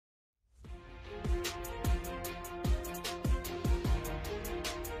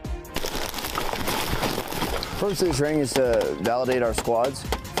purpose of the training is to validate our squads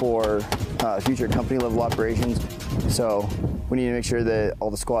for future company level operations. So we need to make sure that all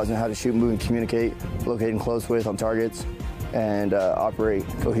the squads know how to shoot, move, and communicate, locate and close with on targets, and operate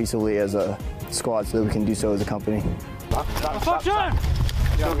cohesively as a squad so that we can do so as a company. Push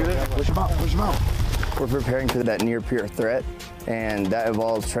him out. We're preparing for that near-peer threat, and that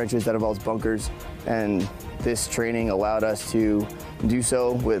involves trenches, that involves bunkers, and this training allowed us to do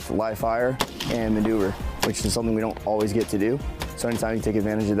so with live fire and maneuver, which is something we don't always get to do. So anytime you take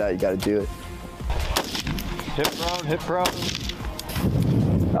advantage of that, you got to do it. Hip prone.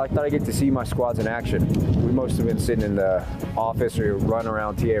 I thought I'd get to see my squads in action. We most have been sitting in the office or run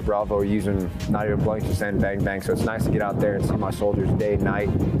around TA Bravo using not even blankets and bang bang. So it's nice to get out there and see my soldiers day and night,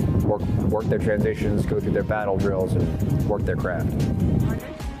 work their transitions, go through their battle drills, and work their craft.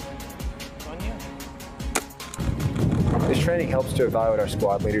 This training helps to evaluate our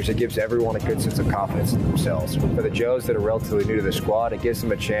squad leaders. It gives everyone a good sense of confidence in themselves. For the Joes that are relatively new to the squad, it gives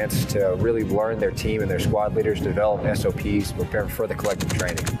them a chance to really learn their team and their squad leaders, develop SOPs, prepare for the collective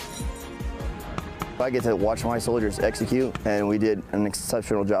training. I get to watch my soldiers execute, and we did an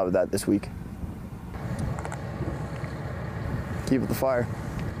exceptional job of that this week. Keep up the fire.